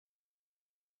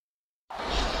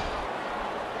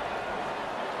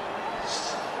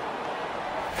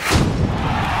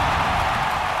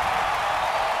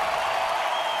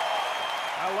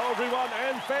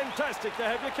fantastic to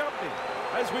have your company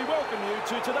as we welcome you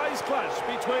to today's clash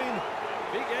between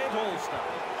Big Ant All-Star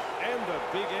and the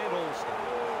Big Ant All-Star.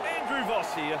 Andrew Voss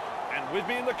here, and with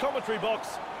me in the commentary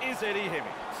box is Eddie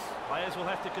Hemmings. Players will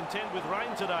have to contend with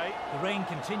rain today. The rain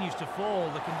continues to fall.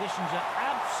 The conditions are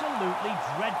absolutely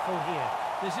dreadful here.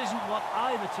 This isn't what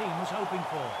either team was hoping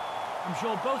for. I'm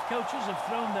sure both coaches have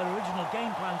thrown their original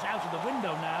game plans out of the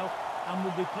window now and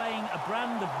will be playing a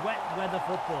brand of wet weather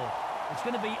football. It's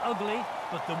going to be ugly,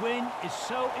 but the win is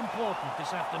so important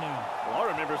this afternoon. Well, I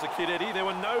remember as a kid, Eddie, there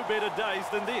were no better days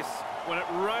than this, when it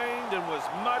rained and was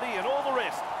muddy and all the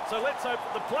rest. So let's hope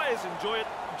that the players enjoy it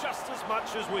just as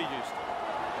much as we used to.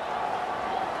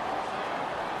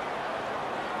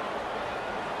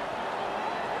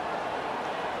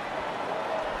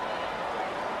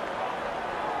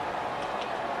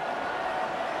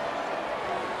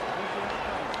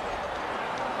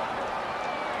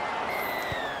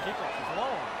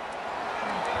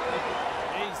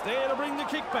 There to bring the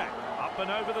kick back, up and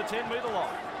over the 10-metre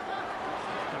line.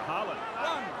 Haaland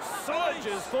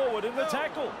surges forward in the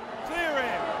tackle. Clear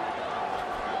him.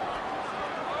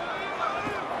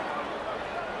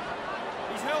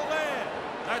 He's held there.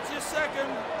 That's your second.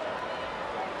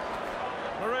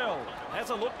 Morel has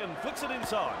a look and flicks it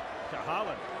inside. To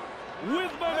Haaland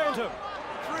with momentum.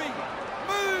 Three.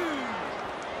 Move.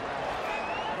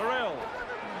 Morel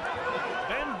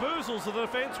bamboozles the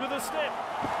defence with a step.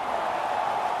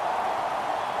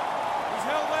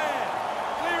 Held there.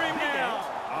 Clear him now.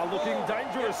 Are looking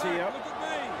dangerous here. Look at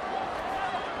me.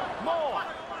 More.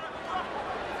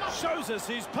 Shows us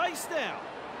his pace now.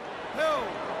 Hill.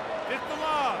 Hit the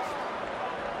last.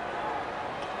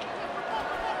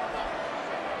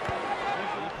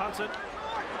 He punts it.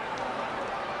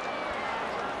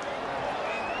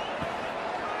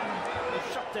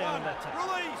 Shut down in that tackle.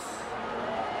 Release.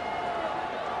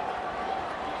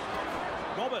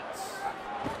 Roberts.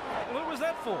 What was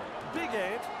that for? Big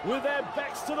Ant with their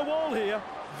backs to the wall here.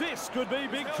 This could be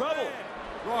big trouble.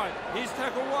 Right, here's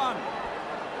tackle one.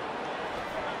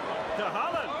 To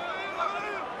Haaland.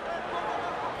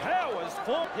 Powers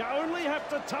for. You only have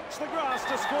to touch the grass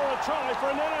to score a try for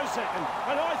a nanosecond,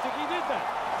 and I think he did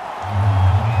that.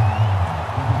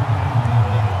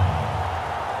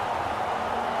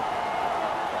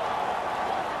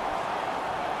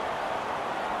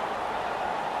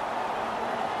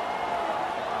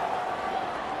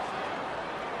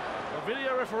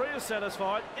 Video referee is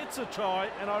satisfied. It's a try,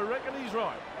 and I reckon he's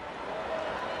right.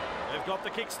 They've got the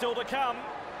kick still to come.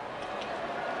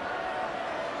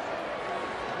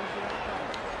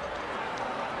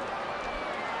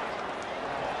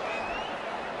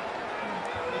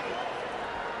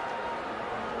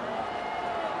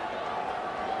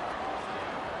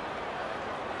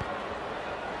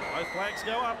 Both flags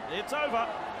go up. It's over.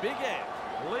 Big Ant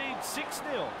leads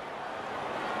 6-0.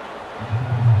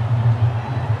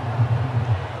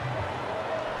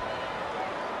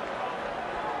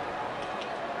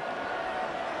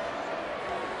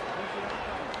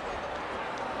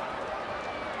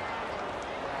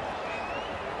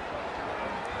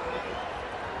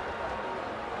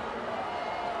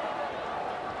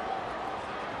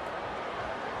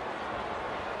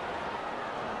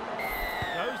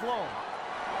 Goes long.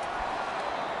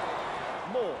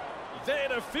 Moore there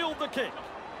to field the kick.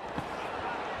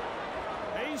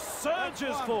 He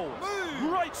surges forward. Move.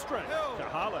 Great strength. To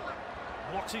Haaland.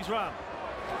 Blocks his run.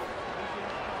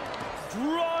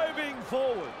 Driving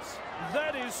forwards.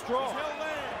 That is strong.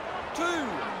 Two.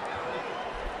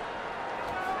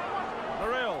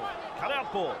 Morel. Cut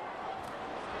out ball.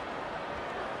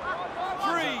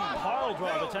 Three. Pile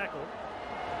driver tackle.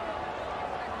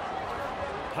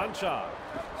 Punchard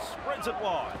spreads it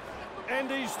wide,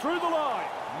 and he's through the line.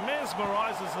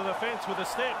 Mesmerises the defence with a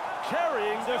step,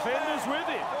 carrying defenders with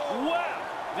him. Wow,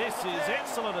 this is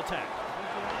excellent attack.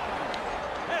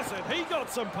 Hasn't he got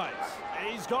some pace?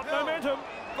 He's got momentum.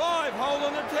 5, hold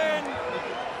on the 10.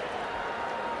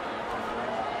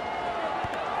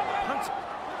 Hunts it.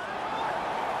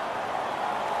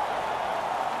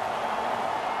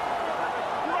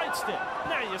 Great step.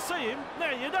 Now you see him,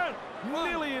 now you don't.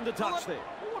 Nearly into touch there.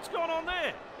 What's gone on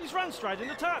there? He's run straight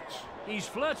into touch. He's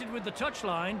flirted with the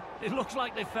touchline. It looks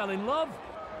like they fell in love.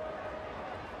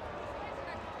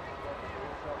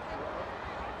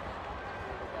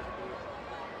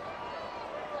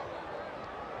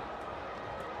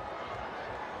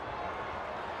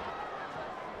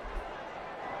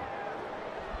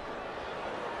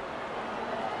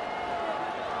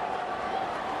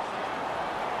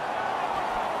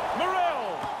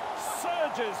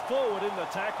 surges forward in the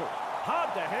tackle.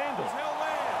 Hard to handle. He's held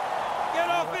there. Get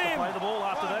off him. Play the ball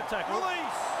after that tackle.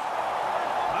 Release.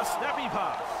 A snappy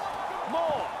pass.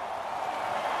 More.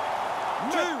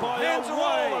 Two, Met by hands a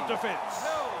wall away. of defence.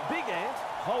 Big Ant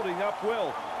holding up well.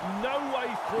 No way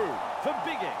through for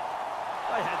Big Ant.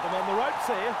 They had them on the ropes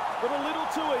there, but a little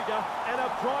too eager, and a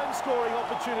prime scoring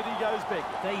opportunity goes begging.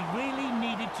 They really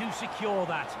needed to secure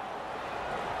that.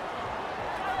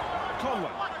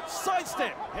 Conway,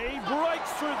 sidestep. He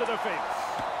breaks through the defence.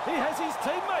 He has his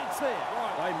teammates there.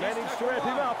 Right, They managed to wrap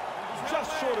him up just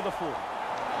short of the 40.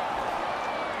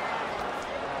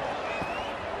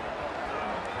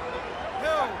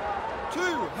 Held. 2,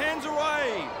 hands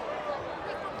away.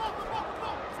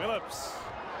 Phillips.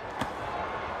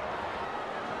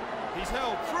 He's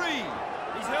held. 3.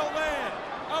 He's held there.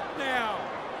 Up now.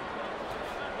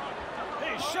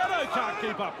 His shadow can't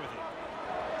keep up with him.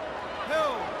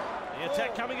 Held. The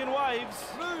attack coming in waves.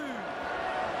 Move.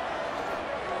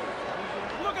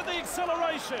 Look at the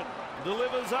acceleration.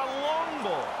 Delivers a long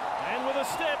ball. And with a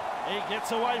step, he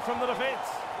gets away from the defence.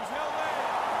 He's held there.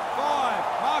 5.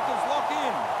 Markers lock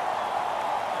in.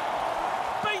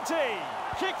 BT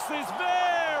kicks this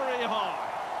very high.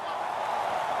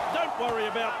 Don't worry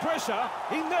about pressure.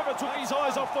 He never took his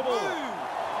eyes off the ball. Move.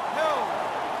 Held.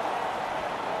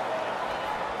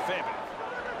 Fairback.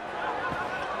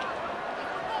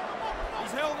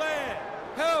 He's held there.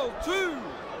 Held. 2.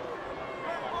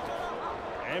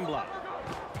 Ambler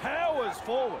powers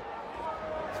forward.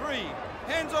 3.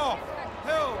 Hands off.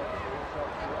 Held.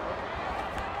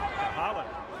 Harlan.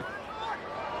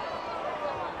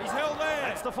 He's held there.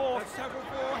 That's the 4th. That's tackle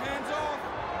 4. Hands off.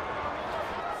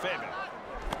 Fairback.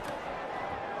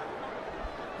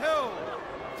 Held.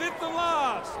 5th and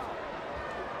last.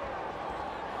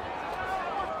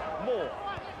 Moore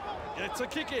gets a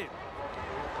kick in.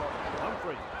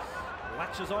 Humphries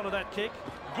latches onto that kick.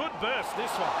 Good burst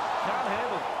this one. Can't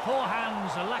handle it. Poor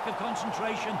hands, a lack of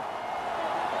concentration.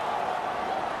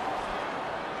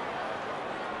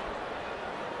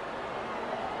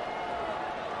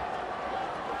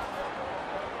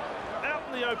 Out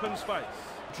in the open space.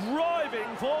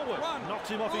 Driving forward. Run. Knocks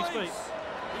him off his Release. feet.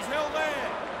 He's held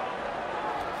there.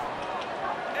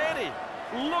 Eddie,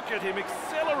 look at him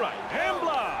accelerate.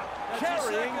 Ambler That's his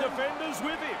carrying second. defenders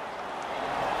with him.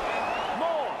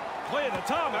 Moore, clear the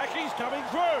tarmac, he's coming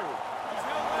through. He's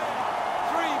held there.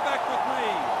 3 back with me.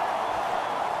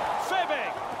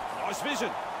 Fairbank, nice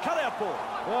vision, cut out ball.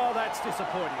 Well, that's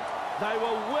disappointing. They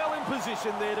were well in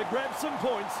position there to grab some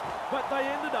points, but they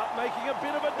ended up making a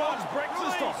bit of a dog's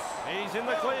breakfast of it. He's in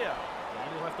the clear.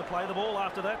 And he'll have to play the ball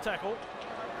after that tackle.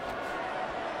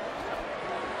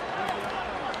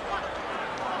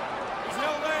 He's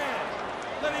held there.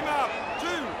 Let him up. 2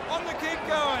 on the kick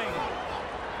going.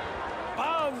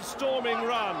 Barnstorming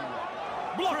run.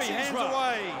 Blocks 3 his hands run.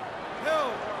 away.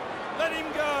 Held. Let him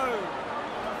go.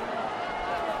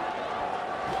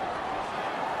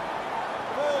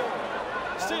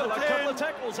 4. Still a 10. couple of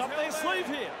tackles up their sleeve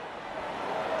here.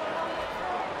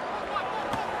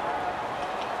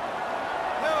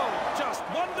 Held. Just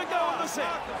one to go on the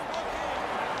set.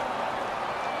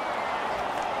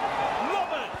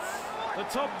 Roberts, the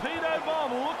torpedo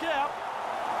bomb, look out.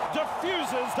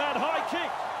 Diffuses that high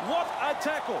kick. What a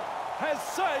tackle. Has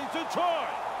saved a try.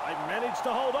 They managed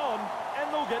to hold on, and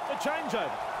they'll get the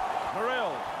changeover.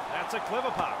 Morrell, that's a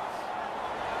clever pass.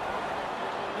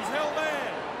 He's held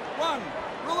there. 1.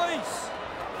 Release.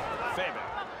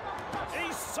 Fairback.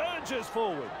 He surges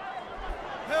forward.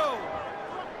 Held.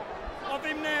 Off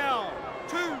him now.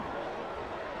 2.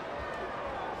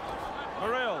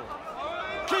 Morrell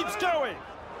keeps going.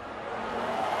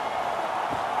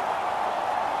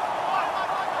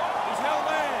 He's held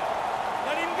there.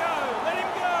 Let him go. Let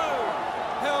him go.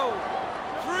 Held.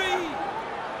 3.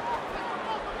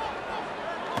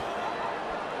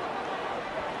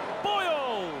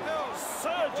 Boyle Held.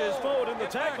 surges forward in the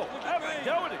Get back, tackle. look at Have a me.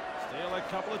 go at him. Still a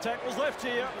couple of tackles left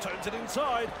here. Turns it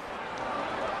inside.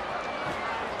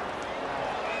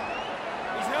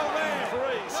 He's held there.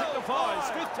 3 signifies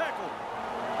 5. 5th tackle.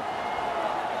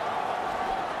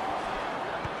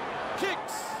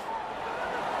 Kicks.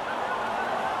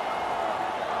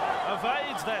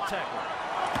 Evades that tackle.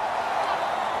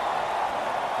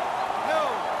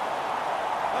 Held.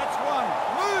 That's 1.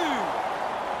 Move.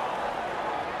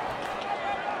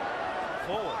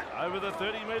 Forward over the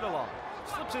 30-metre line.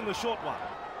 Slips in the short one.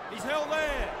 He's held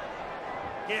there.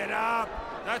 Get up.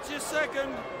 That's your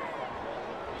second.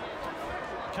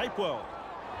 Capewell.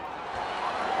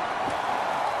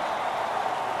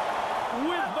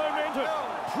 With momentum.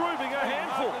 Proving a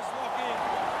handful. Markers lock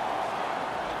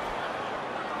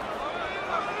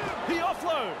in. He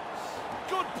offloads.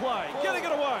 Good play. Getting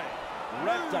it away.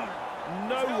 Wrapped up.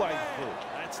 No way through.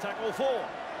 That's tackle 4.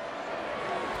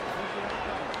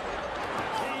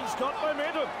 got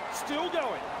momentum. Still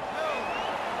going.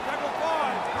 Tackle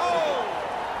 5. Oh!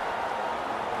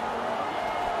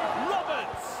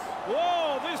 Roberts.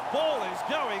 Whoa, this ball is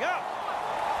going up.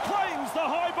 Claims the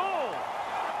high ball.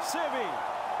 Sevi.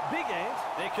 Big Ant.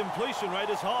 Their completion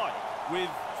rate is high with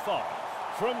 5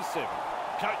 from 7.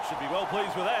 Coach should be well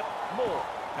pleased with that. Moore.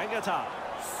 Hangata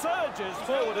surges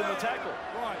forward in the tackle.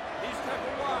 Right, he's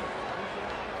tackle 1.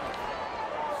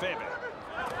 Fairbairn.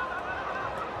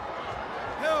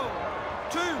 Hill.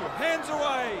 2, hands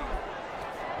away.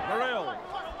 Morrell.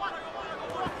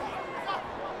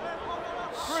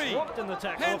 3, Swapped in the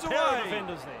tackle. hands A pair of away.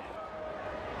 defenders there.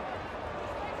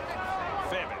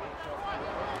 Fairbairn.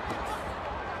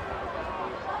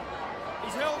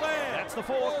 He's held there. That's the 4th.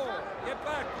 4, get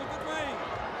back, look at me.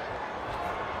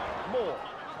 Moore.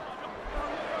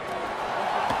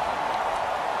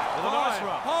 With a nice 5,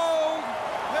 run. hold,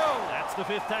 Hill. That's the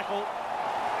 5th tackle.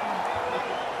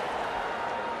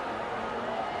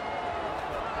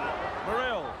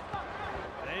 Morrell.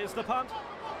 There's the punt.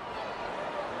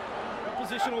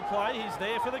 Positional play. He's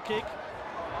there for the kick.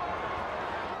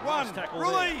 1, Nice tackle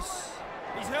release.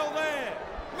 He's held there.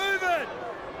 Move it.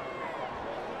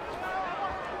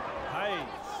 Hayes.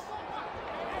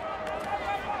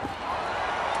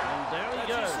 And down he That's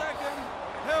your goes. second.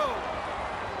 Hill.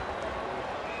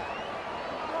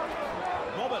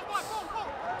 Roberts.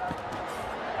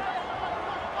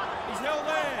 He's held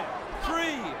there.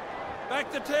 3,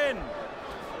 back to 10.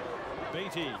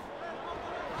 Beattie.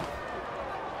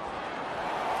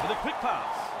 With a quick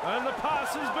pass. And the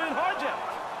pass has been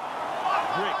hijacked.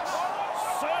 Bricks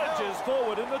surges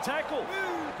forward in the tackle.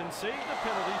 Concede the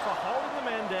penalty for holding the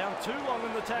man down too long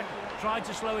in the tackle. Tried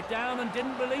to slow it down and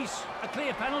didn't release. A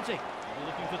clear penalty. We're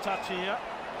looking for touch here.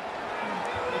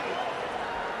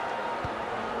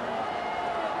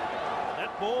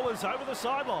 That ball is over the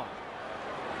sideline.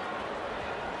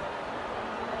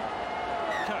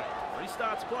 Okay,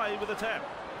 restarts play with a tap.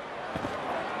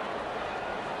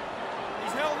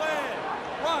 He's held there.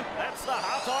 1. That's the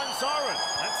half-time siren.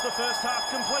 That's the first half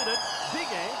completed. Big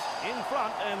Ant in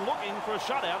front and looking for a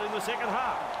shutout in the second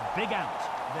half. Big out.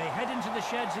 They head into the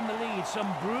sheds in the lead. Some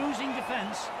bruising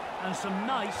defence and some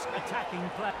nice attacking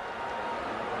play.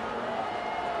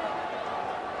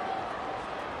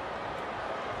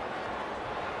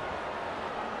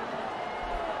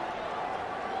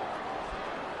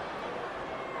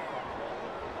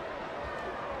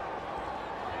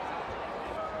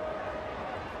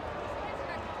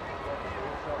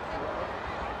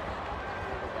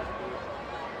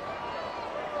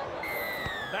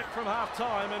 Back from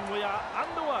half-time and we are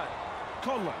underway.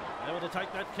 Conlon able to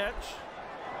take that catch.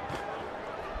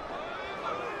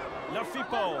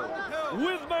 Lafipo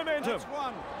with momentum. That's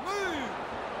 1. Move.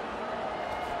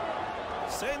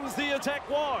 Sends the attack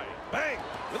wide. Bang!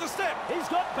 With a step. He's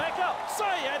got back up.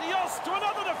 Say adios to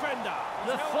another defender.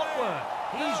 The footwork.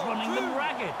 He's running them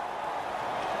ragged.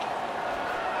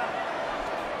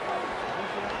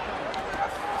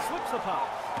 Slips the pass.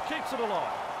 Keeps it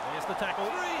alive. There's the tackle.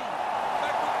 3,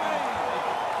 back with me.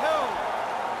 Hill.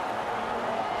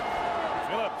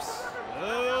 Phillips.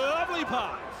 Lovely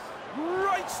pass.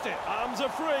 Great step. Arms are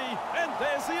free. And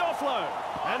there's the offload.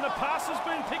 And the pass has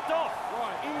been picked off.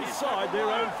 Right. Inside their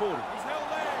own 40. He's held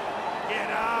there.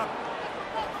 Get up.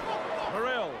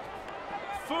 Morrell.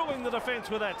 Fooling the defence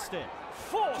with that step.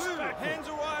 Forced 2, backward. hands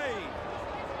away.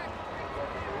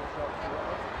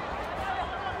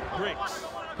 Bricks.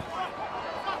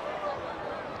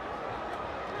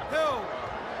 Hill.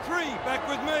 3, back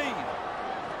with me.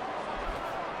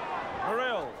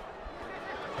 Morrell.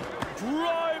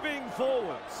 Driving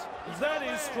forwards. That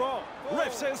is strong.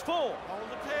 Ref says 4. Hold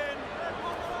the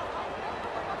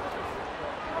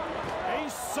 10. He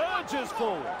surges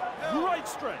forward. Great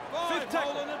strength. 5th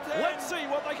tackle. holding the 10. Let's see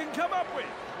what they can come up with.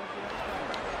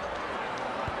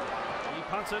 He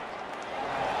punts it.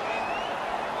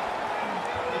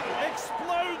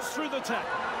 Explodes through the tackle.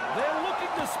 They're looking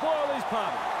to spoil his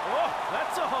party. Oh,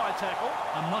 that's a high tackle.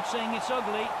 I'm not saying it's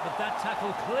ugly, but that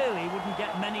tackle clearly wouldn't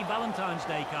get many Valentine's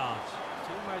Day cards.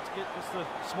 Teammates get just a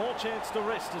small chance to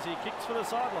rest as he kicks for the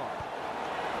sideline.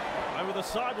 Over the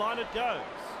sideline it goes.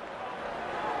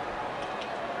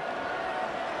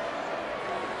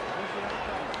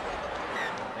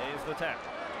 There's the tap.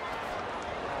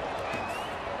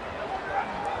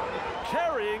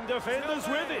 Carrying defenders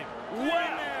with him.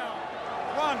 Wow!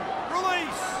 1,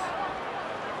 release.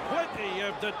 Plenty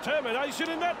of determination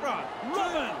in that run.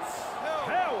 Roberts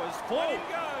powers forward.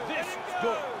 This is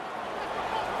good.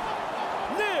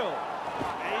 Neal.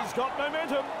 He's got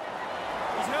momentum.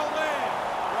 He's held there.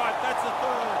 Right, that's the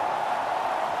 3rd.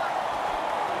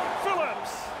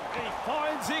 Phillips. He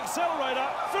Finds the accelerator.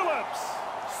 Phillips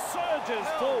surges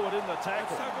forward in the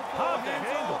tackle. Hard to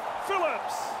handle.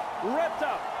 Phillips wrapped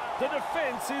up. The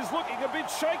defence is looking a bit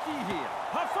shaky here.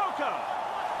 Hafoka.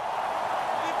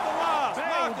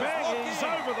 Bang, bang, he's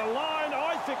over the line.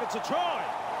 I think it's a try.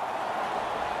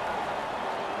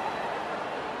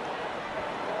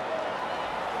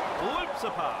 Loops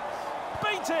a pass.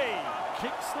 BT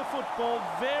kicks the football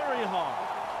very high.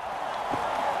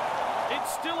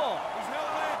 It's still on. He's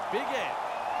held there. Big Ed.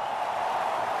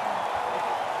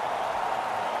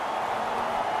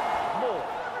 Moore.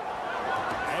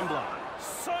 Ambler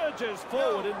surges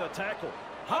forward in the tackle.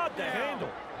 Hard to handle.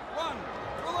 One.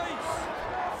 Release.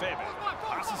 Fairbairn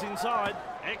passes inside.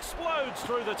 Explodes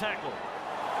through the tackle.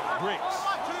 Bricks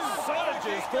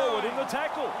surges forward in the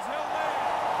tackle. He's held there.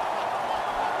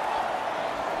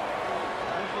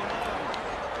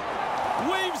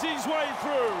 Weaves his way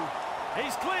through.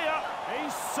 He's clear. He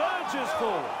surges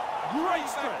forward. Great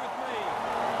strength. With me.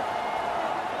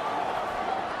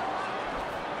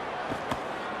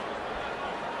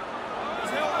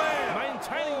 He's held there.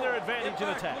 Maintaining their advantage in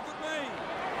attack. Look at me.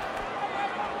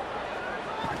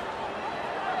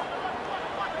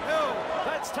 Hill.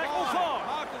 That's tackle 5.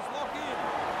 Markers lock in.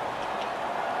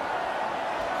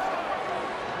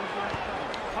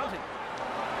 Punting.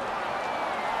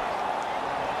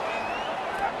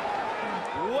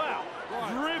 Wow.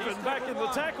 Driven back in the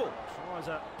tackle. Tries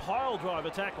a pile driver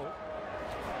tackle.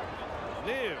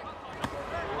 Near.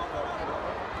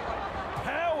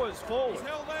 Powers forward. He's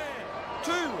held there.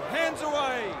 2 hands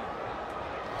away.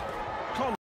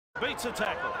 Con beats a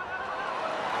tackle.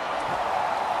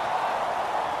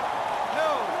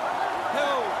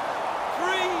 Hill.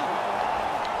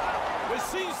 3.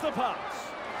 Receives the pass.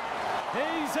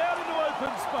 He's out into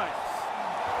open space.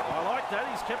 I like that.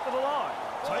 He's kept it alive.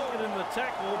 Taken in the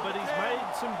tackle, but he's made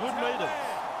some good meters.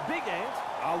 Big Ant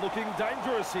are looking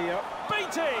dangerous here.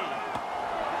 BT!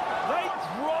 They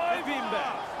drive him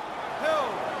back.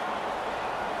 Hill.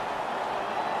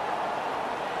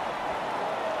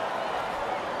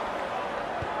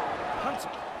 Hunter.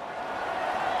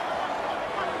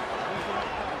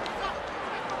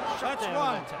 That's down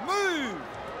 1. that tackle. Move.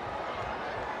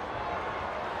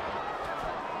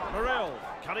 Morrell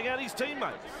cutting out his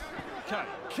teammates. Okay.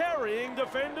 Carrying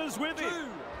defenders with 2. him.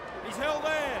 He's held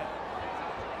there.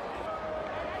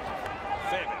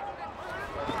 Fairbairn.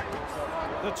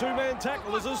 The 2-man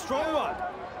tackle is a strong one.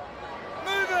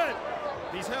 Move it.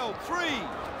 He's held 3.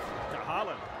 To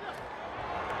Harlan.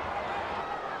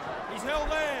 He's held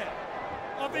there.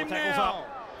 Of him tackles now. up.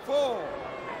 4.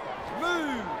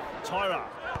 Move. Tyra.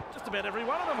 Just about every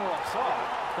one of them are offside.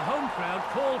 The home crowd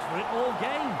called for it all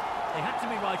game. They had to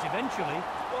be right eventually.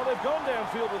 Well, they've gone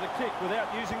downfield with a kick without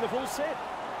using the full set.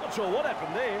 Not sure what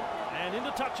happened there. And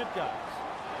into touch it goes.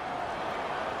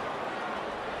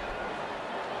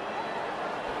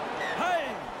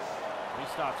 Hayes.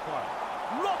 Restarts play.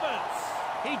 Roberts.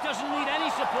 He doesn't need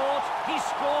any support. He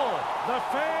scored. The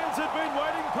fans have been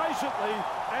waiting patiently.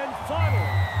 And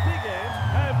finally, Big Ant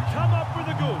have come up with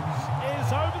the goods.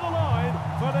 Is over the line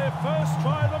for their first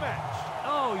try of the match.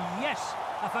 Oh, yes.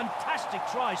 A fantastic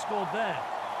try scored there.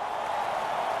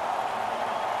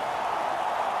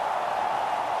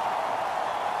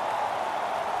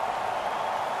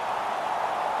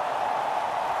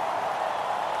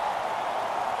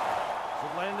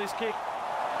 Should land this kick.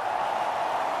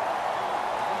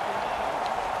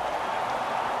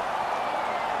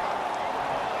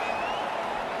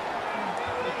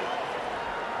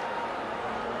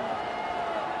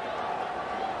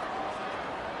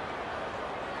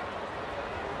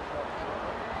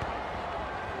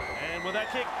 And with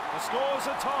that kick, the scores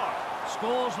are tied.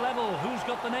 Scores level. Who's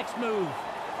got the next move?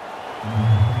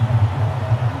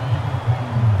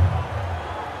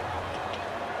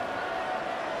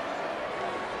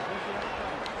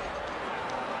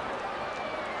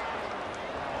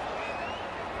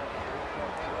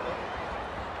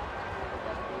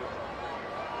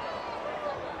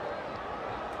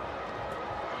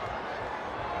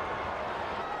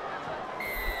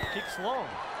 Kicks long.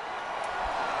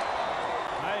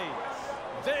 Hayes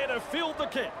there to field the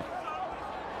kick.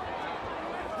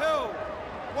 Hill.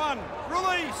 1.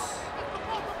 Release.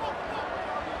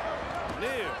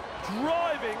 Near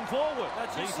driving forward.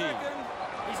 That's his BT. second.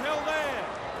 He's held there.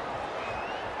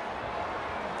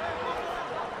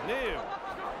 Near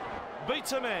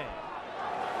beats a man.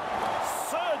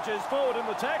 Surges forward in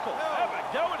the tackle. Have a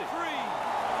go at it. 3.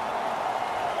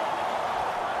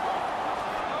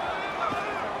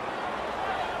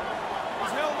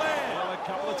 He's held there. Well, a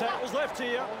couple of tackles left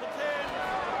here. On the 10.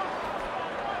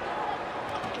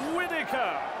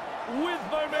 Whitaker with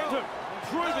momentum.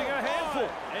 proving a handful.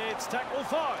 It's tackle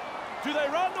 5. Do they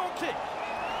run or kick?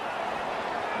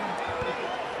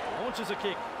 Launches a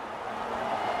kick.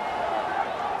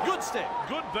 Good step.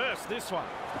 Good burst, this one.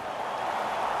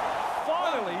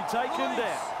 Finally taken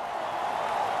down.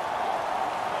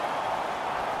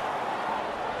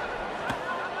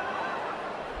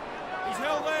 He's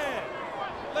held there.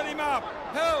 Let him up.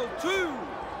 Held. 2.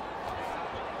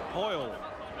 Hoyle.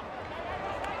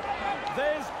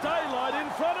 There's daylight in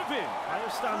front of him.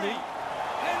 They've stunned him.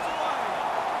 Hands away.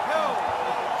 Held.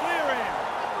 Clear him.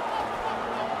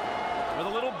 With a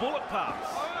little bullet pass.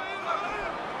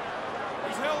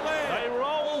 He's held there. They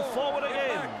roll forward Get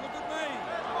again. back. Look at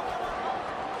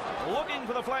me. Looking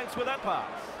for the flanks with that pass.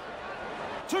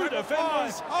 2 Tackle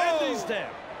defenders, 5. and Oh. he's down.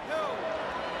 Held.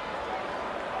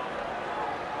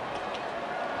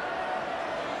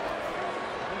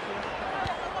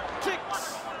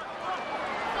 Kicks.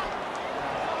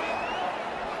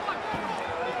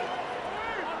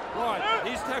 Right,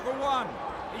 here's tackle 1.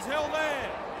 He's held there.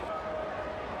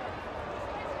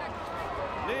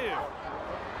 Near.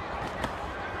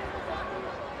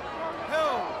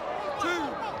 Held. 2.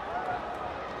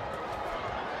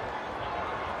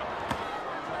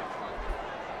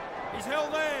 He's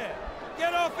held there.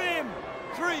 Get off him.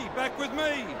 3. Back with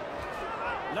me.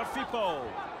 Lafipo.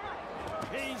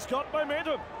 He's got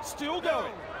momentum. Still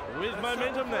going. With That's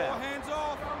momentum tackle 4. now. Hands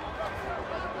off.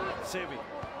 Sevi.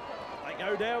 They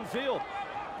go downfield.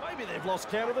 Maybe they've lost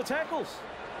count of the tackles.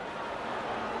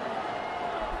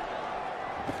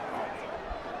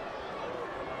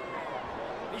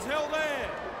 He's held there.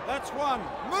 That's 1.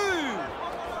 Move.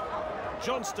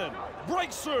 Johnston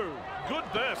breaks through. Good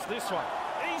burst, this one.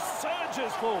 He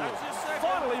surges forward. That's his second.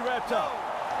 Finally wrapped up.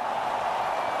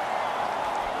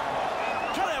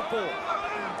 Cut out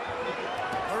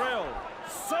ball. Morel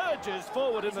surges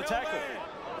forward in the tackle.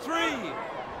 3.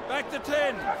 Back to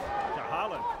 10.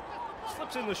 Haaland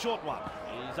slips in the short one.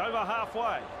 He's over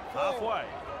halfway. Halfway.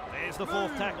 There's the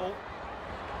 4th tackle.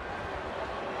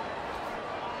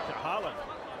 Haaland.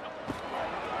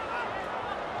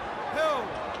 Held.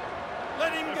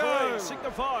 Let him go.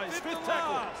 Signifies 5th Fifth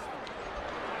tackle. last.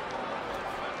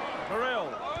 Morel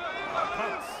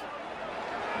punts.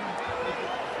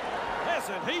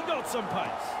 Hasn't he got some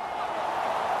pace?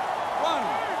 1.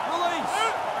 Release.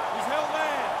 He's held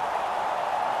there.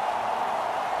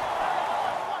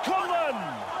 Conlon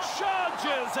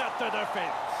charges at the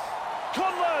defence.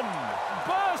 Conlon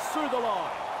bursts through the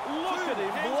line. Look 2 at him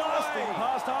hands blasting away.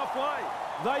 past halfway.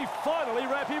 They finally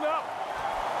wrap him up.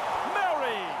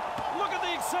 Murray, look at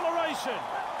the acceleration.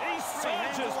 He Hands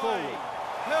surges away. forward.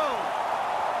 Held.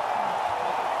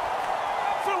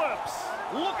 Phillips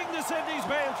looking to send his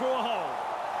man through a hole.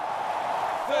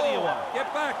 30 4. away. Get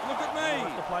back. Look at me.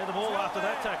 Wants to play the ball He's held after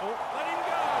that there. tackle. Let him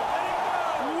go. Let him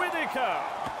go. Whittaker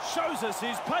shows us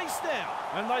his pace now,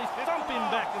 and they thump him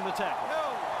back in the tackle.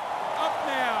 Held. Up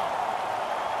now.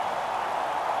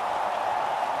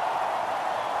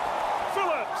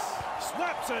 Phillips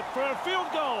snaps it for a field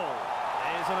goal.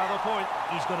 There's another point.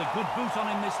 He's got a good boot on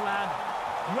him, this lad.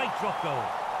 Great drop goal.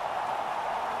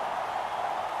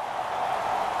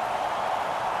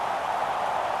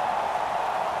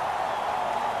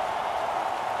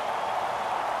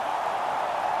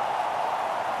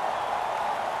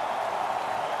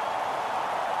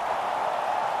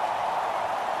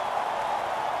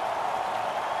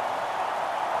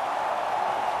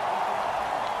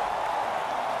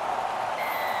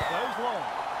 Goes long.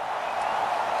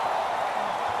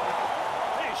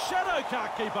 His shadow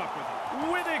can't keep up with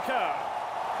him. Whittaker.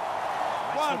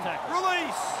 Makes 1. the tackle.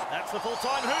 Release. That's the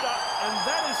full-time hooter, and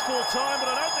that is full-time,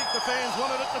 but I don't think the fans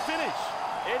wanted it to finish.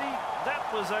 Eddie, that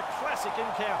was a classic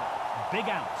encounter. Big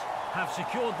Out have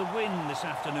secured the win this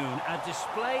afternoon. A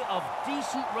display of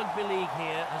decent rugby league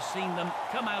here has seen them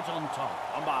come out on top.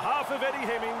 On behalf of Eddie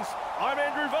Hemmings, I'm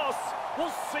Andrew Voss.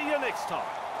 We'll see you next time.